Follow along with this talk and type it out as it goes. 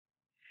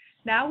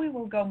Now we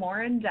will go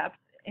more in depth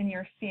in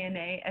your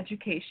CNA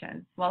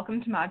education.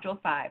 Welcome to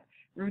Module 5,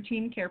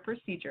 Routine Care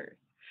Procedures.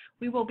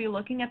 We will be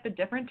looking at the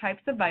different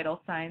types of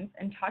vital signs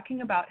and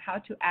talking about how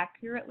to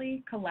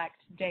accurately collect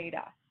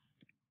data.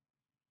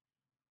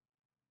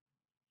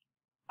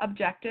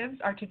 Objectives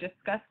are to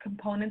discuss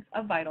components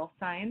of vital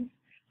signs,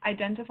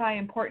 identify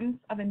importance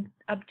of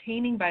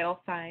obtaining vital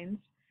signs,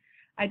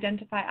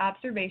 identify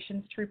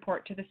observations to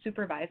report to the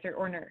supervisor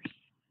or nurse.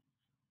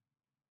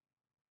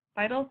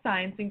 Vital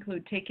signs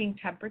include taking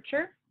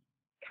temperature,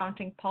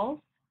 counting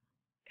pulse,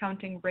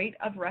 counting rate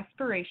of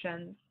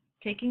respirations,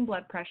 taking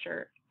blood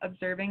pressure,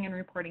 observing and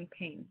reporting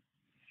pain.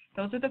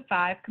 Those are the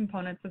 5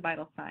 components of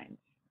vital signs.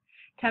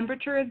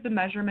 Temperature is the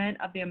measurement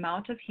of the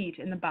amount of heat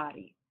in the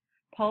body.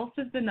 Pulse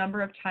is the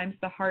number of times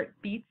the heart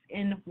beats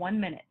in 1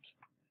 minute.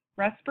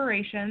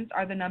 Respirations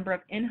are the number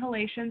of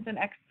inhalations and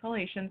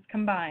exhalations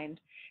combined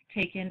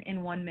taken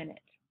in 1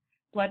 minute.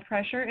 Blood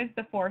pressure is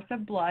the force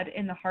of blood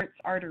in the heart's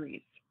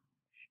arteries.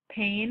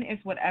 Pain is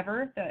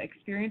whatever the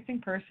experiencing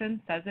person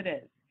says it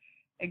is,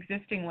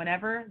 existing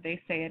whenever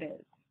they say it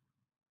is.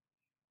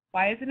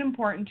 Why is it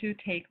important to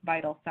take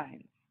vital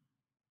signs?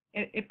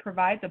 It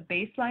provides a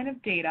baseline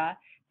of data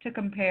to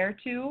compare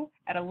to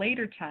at a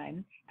later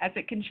time, as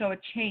it can show a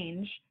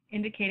change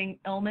indicating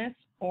illness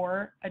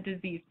or a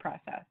disease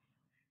process.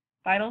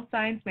 Vital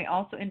signs may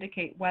also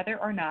indicate whether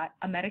or not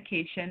a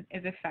medication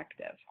is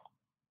effective.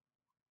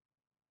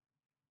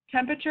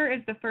 Temperature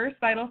is the first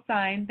vital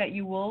sign that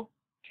you will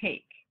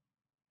take.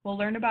 We'll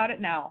learn about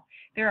it now.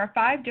 There are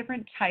 5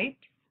 different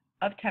types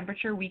of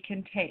temperature we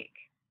can take.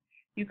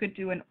 You could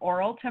do an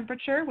oral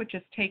temperature, which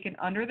is taken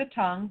under the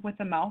tongue with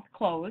the mouth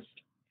closed,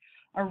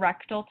 a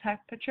rectal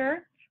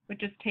temperature,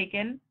 which is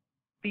taken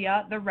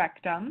via the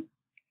rectum,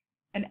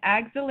 an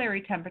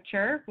axillary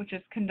temperature, which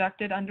is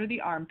conducted under the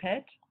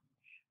armpit,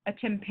 a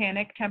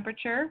tympanic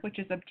temperature, which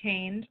is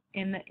obtained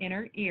in the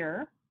inner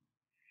ear,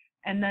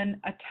 and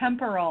then a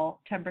temporal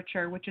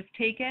temperature, which is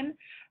taken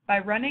by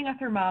running a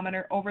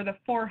thermometer over the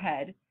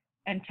forehead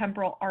and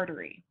temporal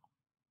artery.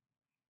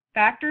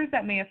 Factors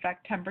that may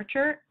affect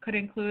temperature could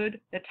include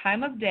the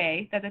time of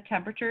day that the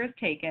temperature is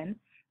taken,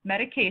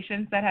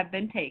 medications that have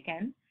been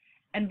taken,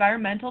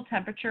 environmental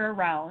temperature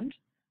around,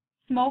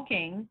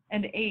 smoking,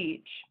 and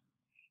age.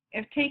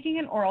 If taking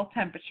an oral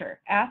temperature,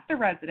 ask the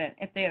resident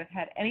if they have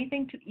had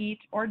anything to eat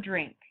or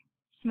drink,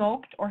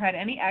 smoked, or had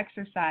any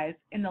exercise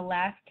in the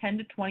last 10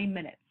 to 20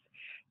 minutes.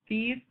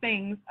 These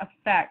things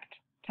affect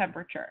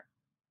temperature.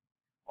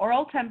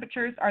 Oral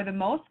temperatures are the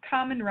most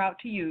common route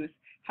to use.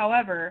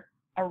 However,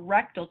 a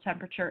rectal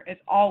temperature is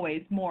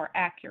always more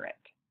accurate.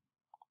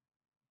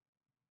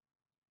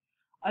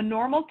 A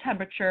normal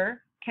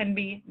temperature can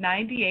be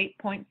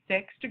 98.6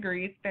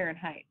 degrees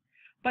Fahrenheit,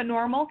 but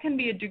normal can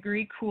be a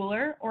degree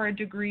cooler or a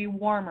degree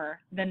warmer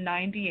than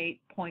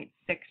 98.6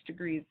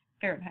 degrees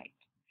Fahrenheit.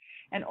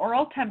 An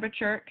oral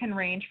temperature can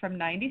range from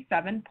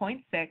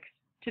 97.6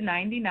 to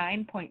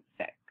 99.6.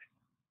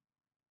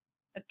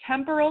 A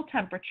temporal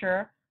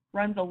temperature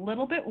runs a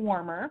little bit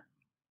warmer.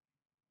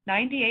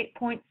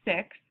 98.6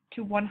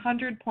 to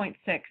 100.6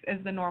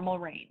 is the normal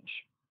range.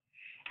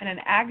 And an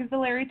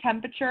axillary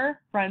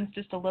temperature runs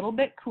just a little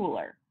bit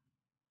cooler,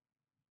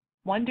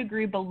 1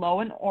 degree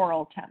below an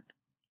oral temp.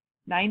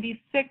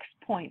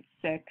 96.6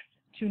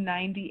 to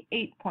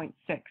 98.6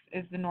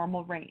 is the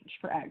normal range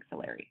for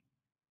axillary.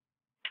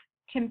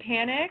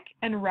 Tympanic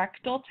and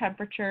rectal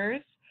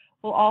temperatures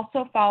will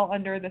also fall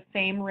under the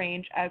same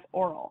range as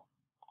oral.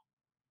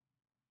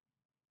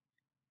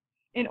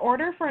 In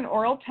order for an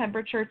oral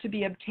temperature to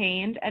be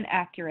obtained and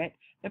accurate,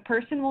 the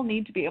person will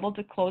need to be able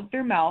to close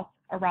their mouth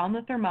around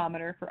the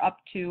thermometer for up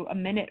to a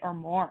minute or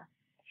more.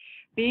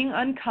 Being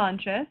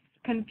unconscious,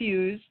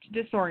 confused,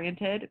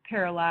 disoriented,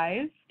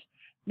 paralyzed,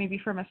 maybe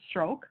from a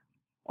stroke,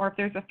 or if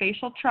there's a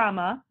facial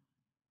trauma,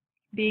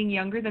 being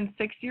younger than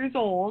 6 years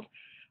old,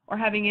 or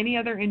having any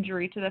other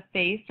injury to the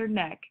face or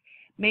neck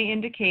may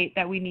indicate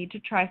that we need to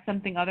try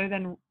something other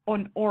than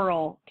an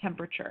oral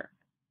temperature.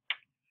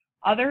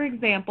 Other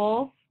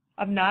examples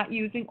of not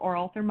using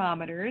oral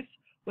thermometers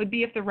would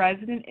be if the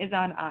resident is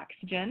on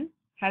oxygen,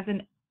 has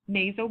a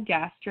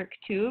nasogastric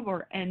tube,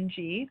 or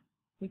NG,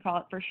 we call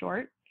it for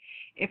short,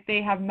 if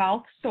they have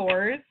mouth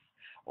sores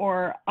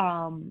or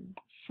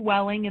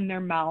swelling in their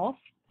mouth,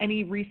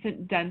 any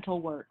recent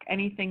dental work,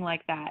 anything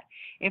like that.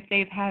 If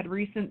they've had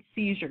recent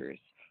seizures,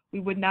 we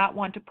would not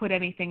want to put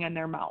anything in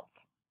their mouth.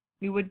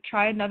 We would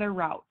try another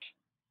route.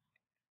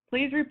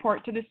 Please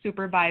report to the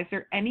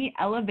supervisor any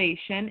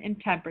elevation in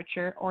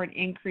temperature or an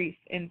increase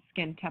in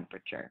skin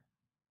temperature.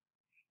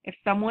 If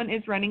someone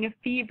is running a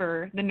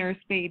fever, the nurse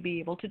may be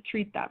able to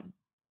treat them.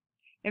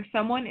 If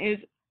someone is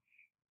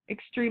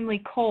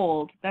extremely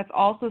cold, that's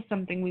also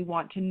something we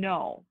want to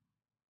know.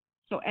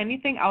 So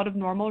anything out of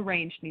normal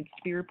range needs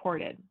to be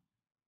reported.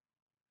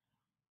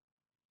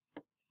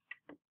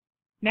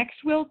 Next,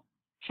 we'll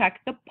check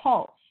the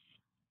pulse.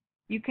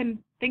 You can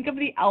think of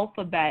the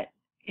alphabet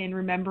in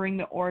remembering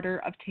the order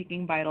of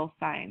taking vital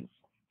signs.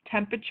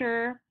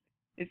 Temperature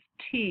is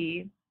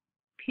T,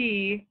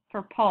 P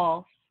for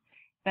pulse,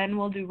 then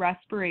we'll do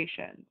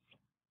respirations.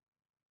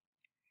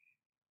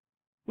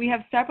 We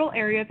have several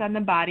areas on the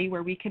body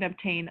where we can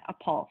obtain a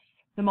pulse.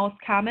 The most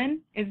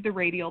common is the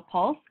radial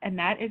pulse, and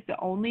that is the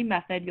only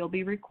method you'll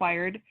be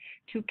required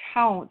to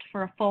count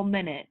for a full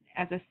minute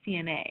as a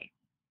CNA.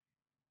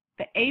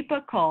 The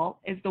apical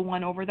is the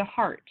one over the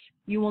heart.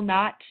 You will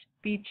not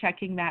be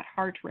checking that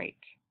heart rate.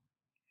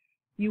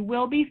 You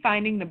will be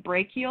finding the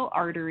brachial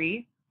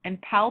artery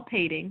and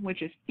palpating,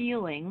 which is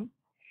feeling,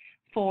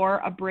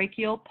 for a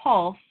brachial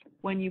pulse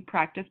when you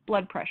practice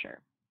blood pressure.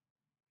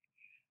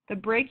 The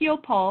brachial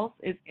pulse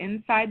is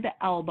inside the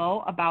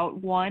elbow,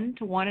 about 1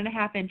 to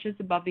 1.5 inches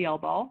above the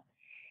elbow,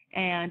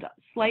 and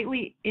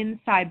slightly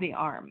inside the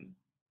arm.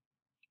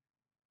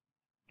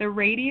 The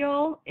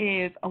radial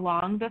is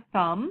along the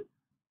thumb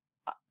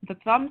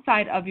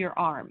side of your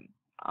arm,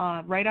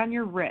 right on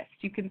your wrist.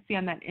 You can see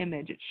on that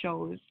image, it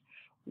shows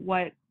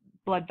what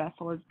blood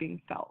vessel is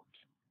being felt.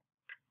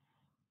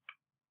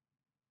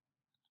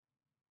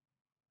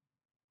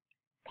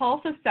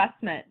 Pulse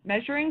assessment.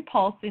 Measuring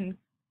pulse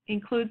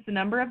includes the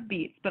number of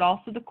beats, but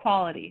also the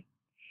quality.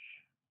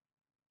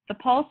 The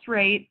pulse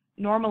rate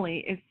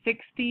normally is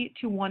 60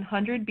 to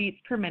 100 beats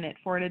per minute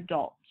for an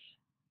adult.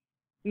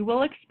 We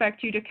will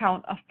expect you to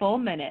count a full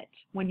minute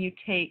when you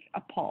take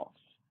a pulse.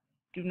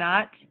 Do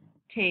not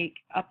take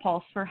a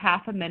pulse for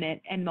half a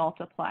minute and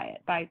multiply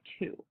it by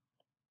 2.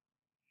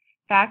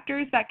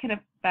 Factors that can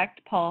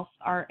affect pulse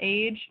are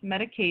age,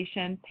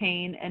 medication,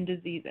 pain, and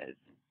diseases.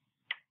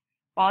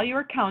 While you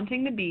are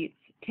counting the beats,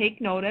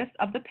 take notice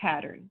of the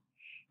pattern.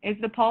 Is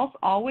the pulse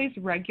always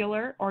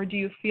regular, or do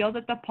you feel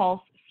that the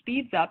pulse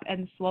speeds up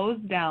and slows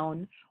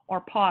down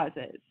or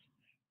pauses?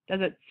 Does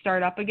it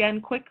start up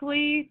again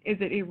quickly? Is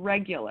it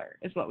irregular,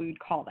 is what we would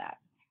call that.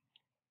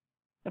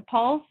 The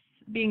pulse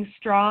being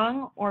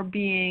strong or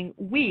being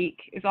weak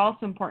is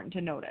also important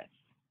to notice.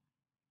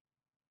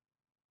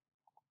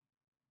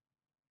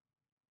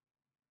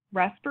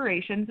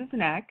 Respirations is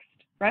next.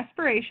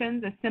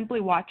 Respirations is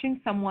simply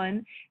watching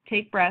someone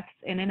take breaths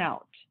in and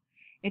out.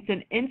 It's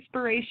an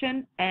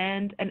inspiration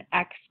and an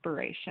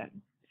expiration.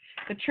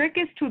 The trick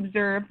is to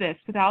observe this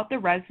without the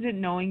resident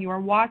knowing you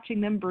are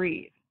watching them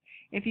breathe.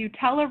 If you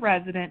tell a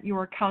resident you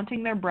are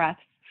counting their breaths,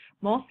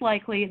 most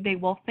likely they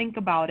will think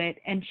about it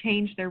and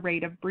change their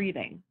rate of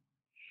breathing.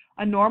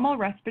 A normal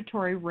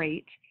respiratory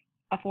rate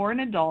for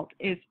an adult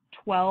is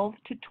 12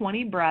 to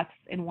 20 breaths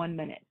in 1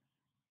 minute.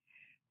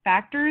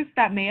 Factors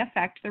that may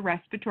affect the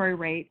respiratory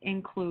rate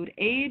include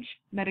age,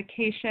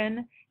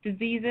 medication,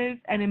 diseases,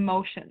 and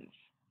emotions.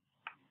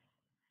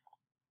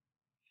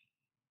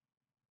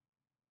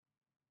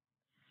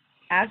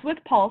 As with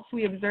pulse,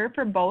 we observe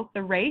for both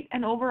the rate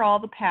and overall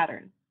the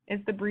pattern. Is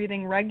the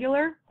breathing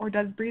regular, or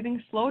does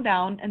breathing slow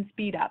down and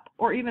speed up,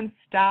 or even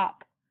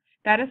stop?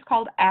 That is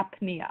called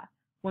apnea,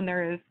 when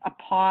there is a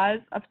pause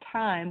of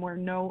time where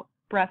no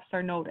breaths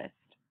are noticed.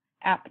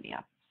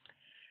 Apnea.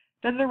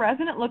 Does the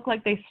resident look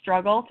like they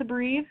struggle to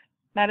breathe?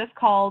 That is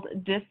called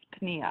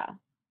dyspnea.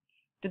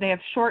 Do they have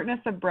shortness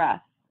of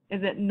breath?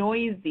 Is it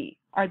noisy?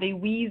 Are they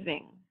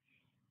wheezing?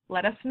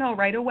 Let us know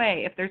right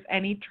away if there's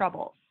any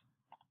troubles.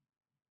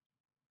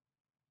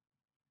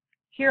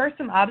 Here are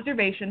some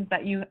observations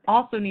that you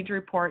also need to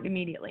report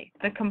immediately.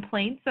 The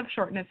complaints of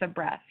shortness of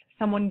breath,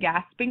 someone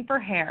gasping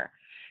for air,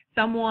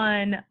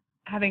 someone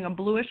having a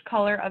bluish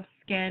color of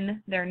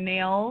skin, their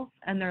nails,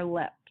 and their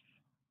lips.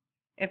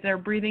 If their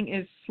breathing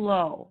is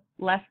slow,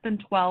 less than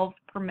 12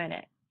 per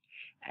minute.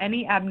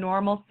 Any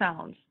abnormal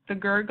sounds. The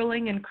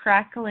gurgling and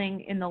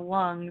crackling in the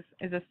lungs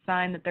is a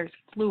sign that there's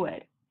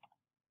fluid.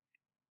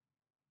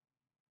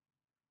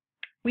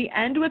 We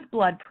end with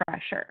blood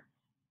pressure.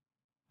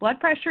 Blood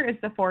pressure is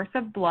the force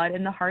of blood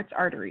in the heart's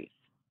arteries.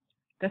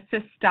 The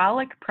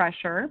systolic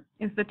pressure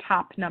is the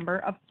top number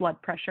of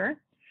blood pressure,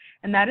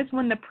 and that is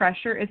when the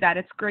pressure is at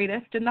its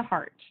greatest in the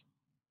heart.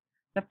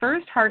 The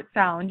first heart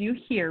sound you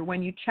hear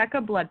when you check a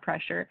blood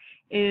pressure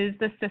is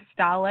the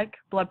systolic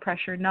blood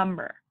pressure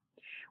number.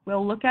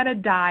 We'll look at a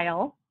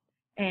dial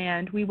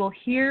and we will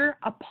hear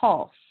a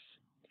pulse.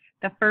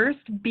 The first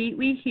beat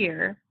we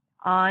hear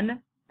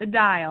on the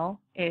dial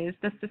is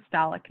the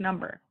systolic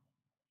number.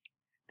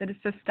 The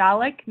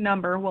systolic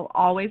number will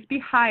always be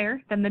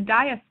higher than the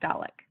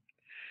diastolic.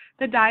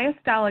 The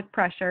diastolic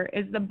pressure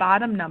is the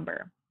bottom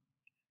number.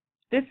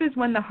 This is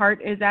when the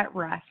heart is at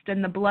rest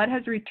and the blood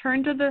has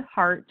returned to the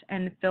heart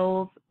and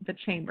fills the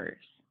chambers.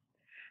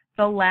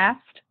 The last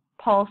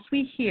pulse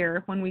we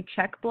hear when we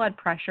check blood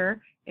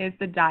pressure is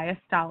the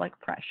diastolic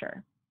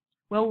pressure.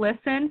 We'll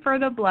listen for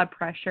the blood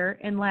pressure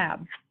in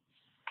lab.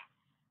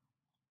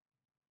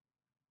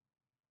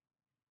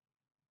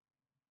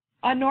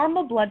 A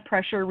normal blood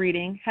pressure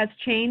reading has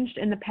changed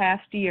in the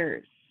past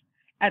years.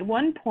 At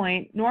one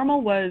point,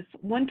 normal was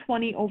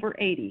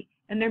 120/80,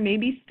 and there may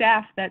be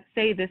staff that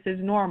say this is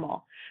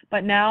normal,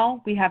 but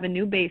now we have a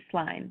new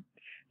baseline.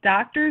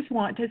 Doctors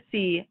want to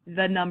see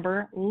the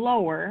number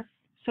lower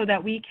so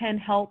that we can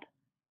help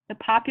the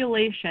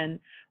population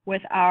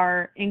with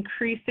our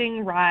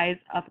increasing rise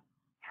of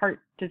heart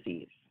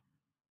disease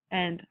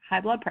and high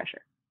blood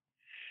pressure.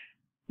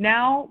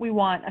 Now we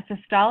want a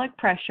systolic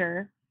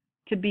pressure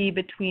to be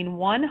between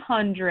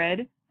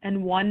 100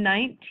 and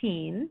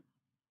 119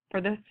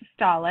 for the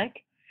systolic,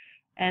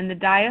 and the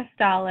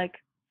diastolic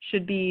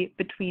should be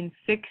between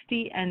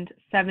 60 and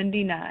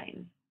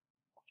 79.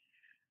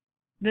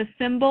 The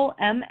symbol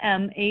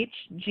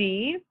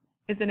mmHg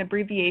is an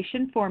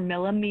abbreviation for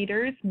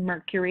millimeters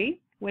mercury,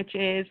 which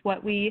is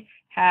what we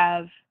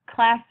have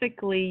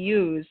classically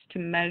used to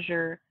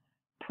measure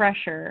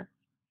pressure.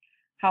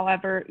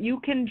 However, you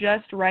can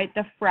just write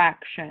the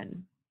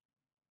fraction.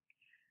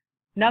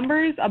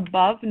 Numbers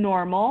above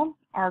normal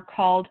are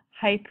called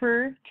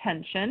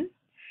hypertension,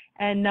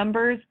 and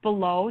numbers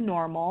below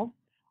normal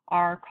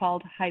are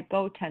called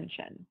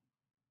hypotension.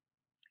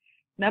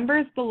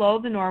 Numbers below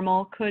the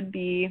normal could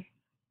be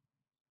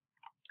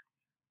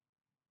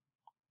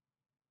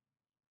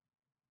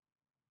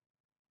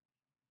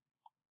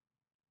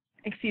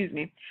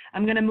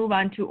I'm going to move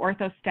on to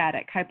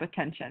orthostatic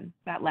hypotension,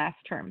 that last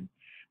term,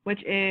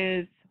 which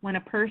is when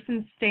a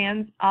person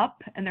stands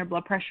up and their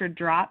blood pressure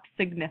drops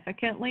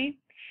significantly.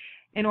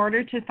 In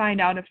order to find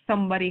out if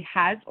somebody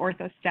has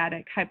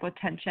orthostatic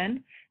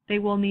hypotension, they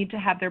will need to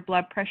have their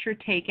blood pressure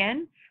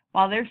taken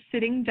while they're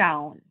sitting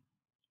down.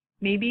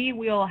 Maybe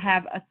we'll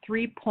have a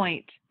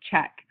 3-point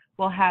check.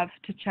 We'll have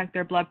to check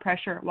their blood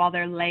pressure while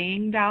they're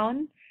laying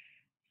down,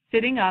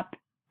 sitting up,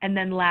 and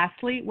then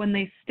lastly, when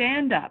they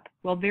stand up,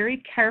 we'll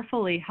very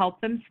carefully help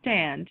them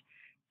stand,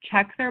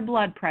 check their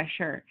blood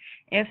pressure.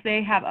 If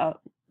they have a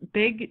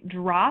big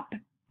drop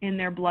in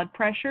their blood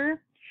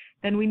pressure,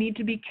 then we need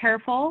to be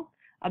careful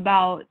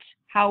about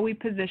how we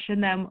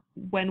position them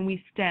when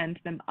we stand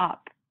them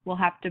up. We'll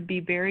have to be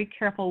very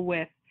careful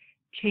with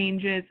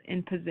changes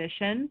in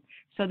position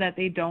so that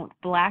they don't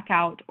black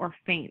out or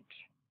faint.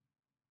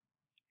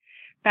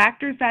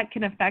 Factors that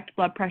can affect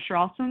blood pressure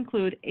also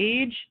include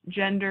age,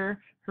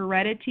 gender,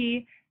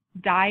 heredity,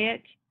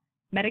 diet,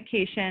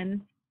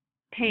 medication,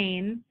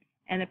 pain,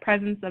 and the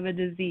presence of a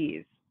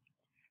disease.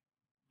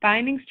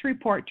 Findings to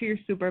report to your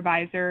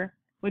supervisor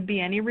would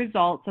be any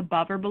results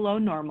above or below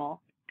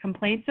normal,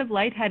 complaints of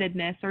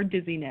lightheadedness or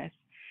dizziness,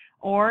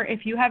 or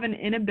if you have an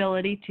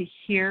inability to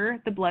hear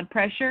the blood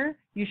pressure,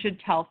 you should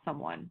tell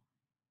someone.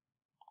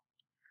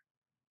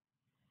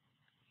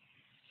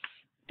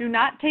 Do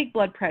not take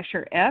blood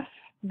pressure if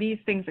these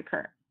things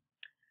occur.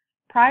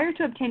 Prior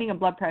to obtaining a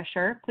blood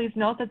pressure, please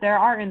note that there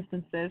are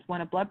instances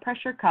when a blood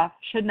pressure cuff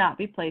should not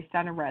be placed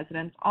on a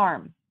resident's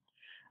arm.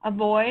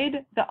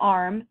 Avoid the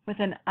arm with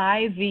an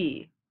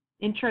IV,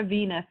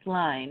 intravenous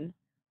line.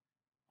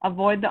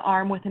 Avoid the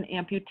arm with an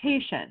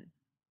amputation,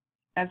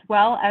 as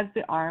well as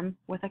the arm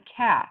with a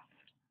cast.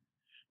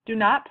 Do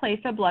not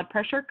place a blood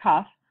pressure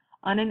cuff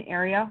on an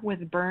area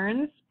with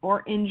burns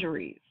or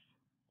injuries.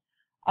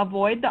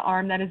 Avoid the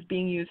arm that is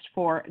being used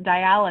for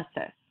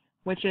dialysis,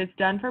 which is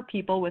done for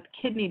people with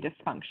kidney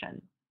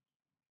dysfunction.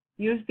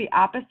 Use the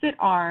opposite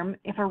arm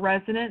if a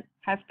resident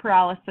has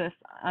paralysis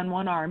on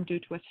one arm due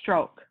to a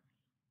stroke.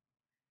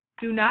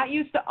 Do not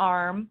use the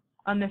arm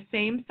on the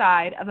same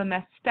side of a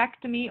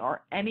mastectomy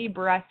or any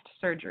breast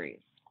surgeries.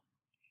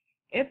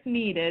 If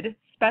needed,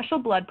 special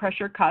blood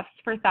pressure cuffs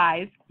for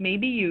thighs may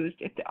be used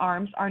if the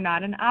arms are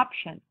not an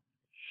option.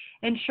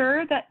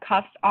 Ensure that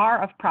cuffs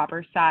are of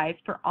proper size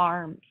for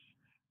arms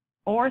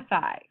or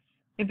thighs.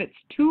 If it's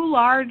too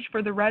large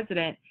for the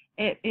resident,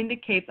 it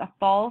indicates a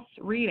false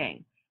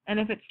reading, and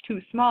if it's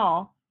too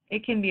small,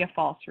 it can be a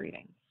false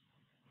reading.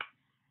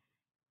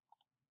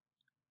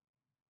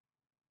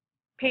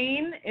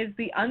 Pain is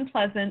the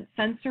unpleasant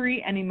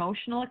sensory and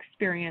emotional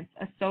experience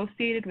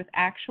associated with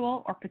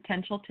actual or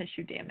potential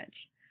tissue damage.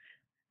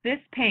 This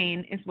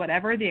pain is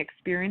whatever the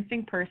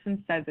experiencing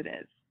person says it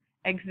is,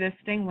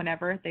 existing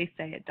whenever they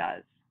say it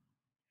does.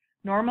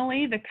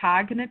 Normally, the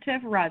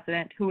cognitive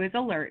resident who is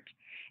alert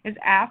is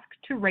asked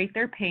to rate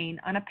their pain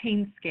on a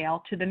pain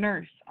scale to the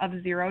nurse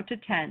of 0 to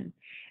 10.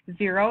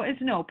 0 is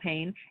no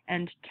pain,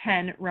 and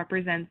 10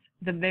 represents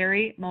the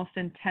very most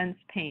intense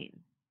pain.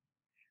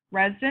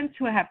 Residents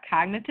who have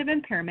cognitive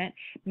impairment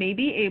may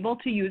be able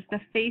to use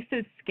the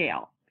FACES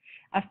scale.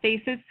 A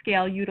FACES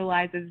scale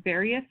utilizes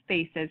various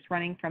faces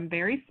running from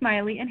very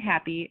smiley and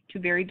happy to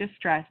very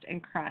distressed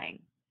and crying.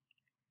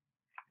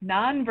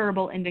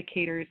 Nonverbal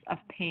indicators of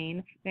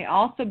pain may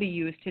also be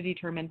used to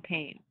determine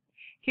pain.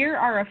 Here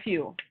are a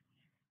few.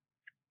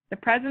 The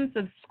presence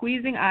of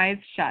squeezing eyes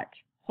shut,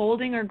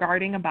 holding or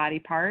guarding a body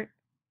part,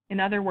 in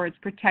other words,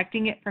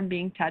 protecting it from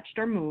being touched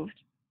or moved.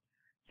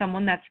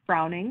 Someone that's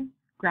frowning,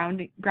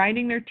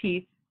 grinding their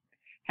teeth,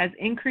 has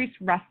increased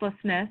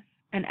restlessness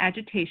and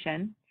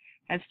agitation,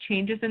 has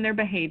changes in their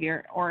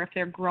behavior, or if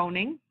they're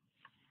groaning.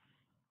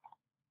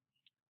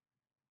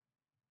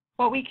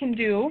 What we can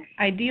do,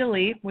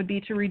 ideally, would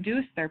be to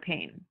reduce their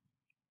pain.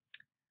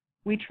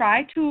 We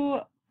try to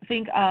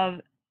think of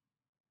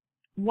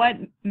what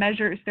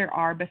measures there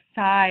are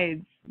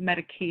besides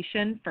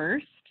medication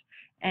first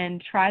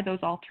and try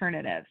those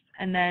alternatives.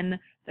 And then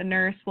the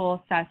nurse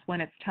will assess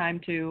when it's time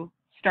to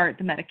start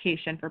the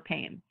medication for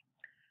pain.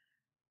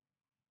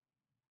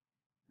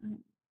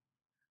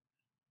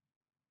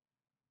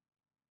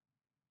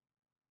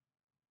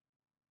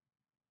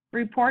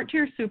 Report to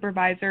your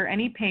supervisor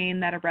any pain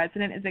that a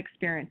resident is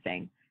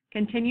experiencing.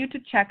 Continue to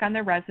check on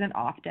the resident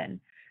often.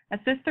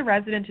 Assist the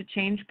resident to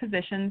change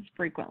positions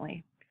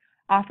frequently.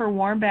 Offer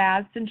warm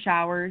baths and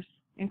showers.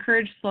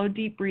 Encourage slow,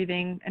 deep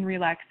breathing and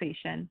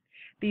relaxation.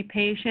 Be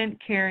patient,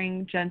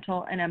 caring,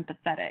 gentle, and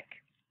empathetic.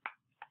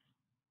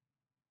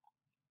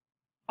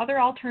 Other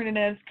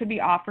alternatives could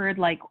be offered,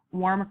 like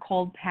warm or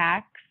cold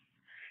packs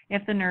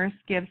if the nurse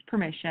gives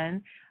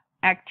permission.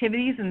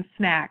 Activities and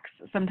snacks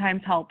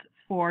sometimes help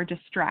for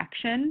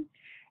distraction,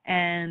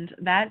 and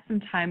that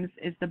sometimes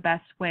is the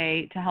best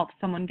way to help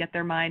someone get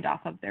their mind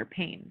off of their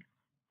pain.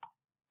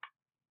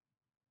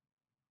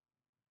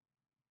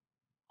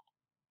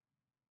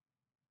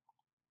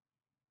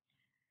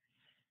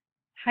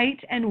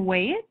 Height and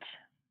weight,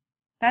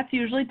 that's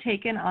usually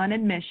taken on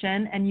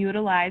admission and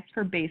utilized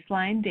for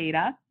baseline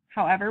data.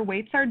 However,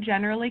 weights are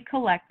generally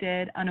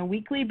collected on a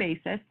weekly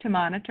basis to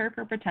monitor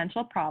for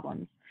potential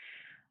problems,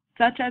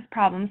 such as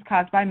problems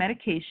caused by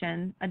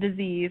medication, a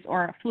disease,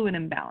 or a fluid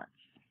imbalance.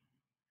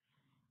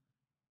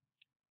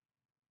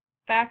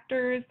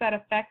 Factors that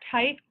affect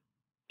height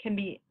can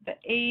be the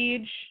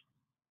age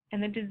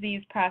and the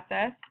disease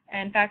process,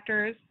 and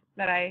factors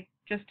that I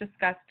just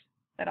discussed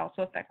that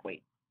also affect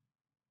weight.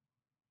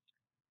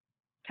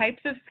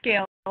 Types of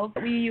scales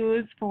that we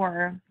use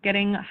for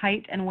getting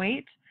height and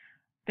weight.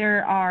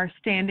 There are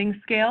standing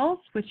scales,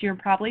 which you're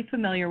probably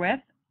familiar with.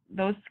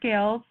 Those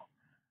scales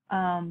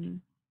are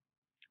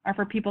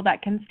for people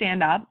that can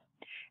stand up.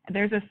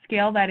 There's a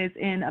scale that is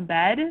in a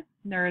bed.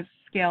 There's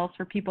scales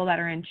for people that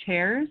are in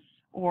chairs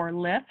or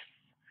lifts.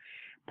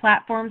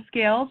 Platform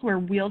scales where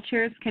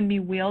wheelchairs can be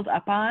wheeled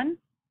up on.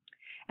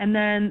 And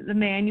then the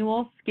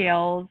manual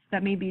scales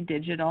that may be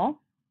digital.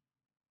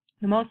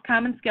 The most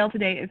common scale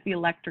today is the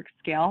electric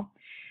scale,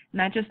 and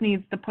that just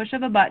needs the push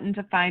of a button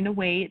to find a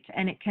weight,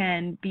 and it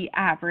can be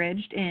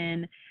averaged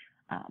in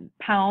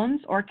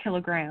pounds or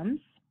kilograms.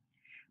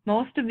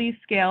 Most of these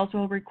scales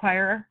will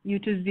require you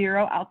to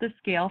zero out the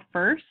scale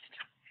first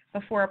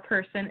before a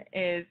person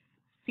is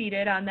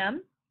seated on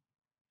them.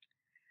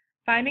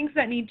 Findings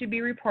that need to be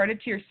reported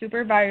to your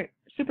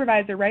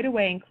supervisor right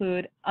away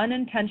include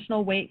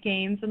unintentional weight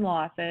gains and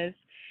losses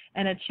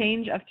and a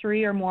change of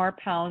 3 or more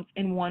pounds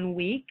in 1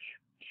 week.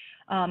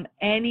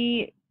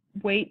 Any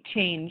weight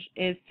change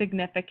is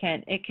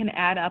significant. It can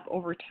add up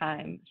over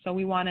time, so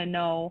we want to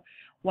know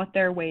what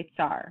their weights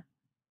are.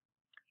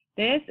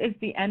 This is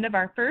the end of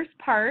our first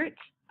part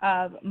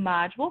of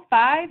Module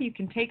 5. You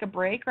can take a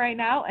break right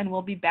now, and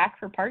we'll be back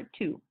for Part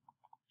 2.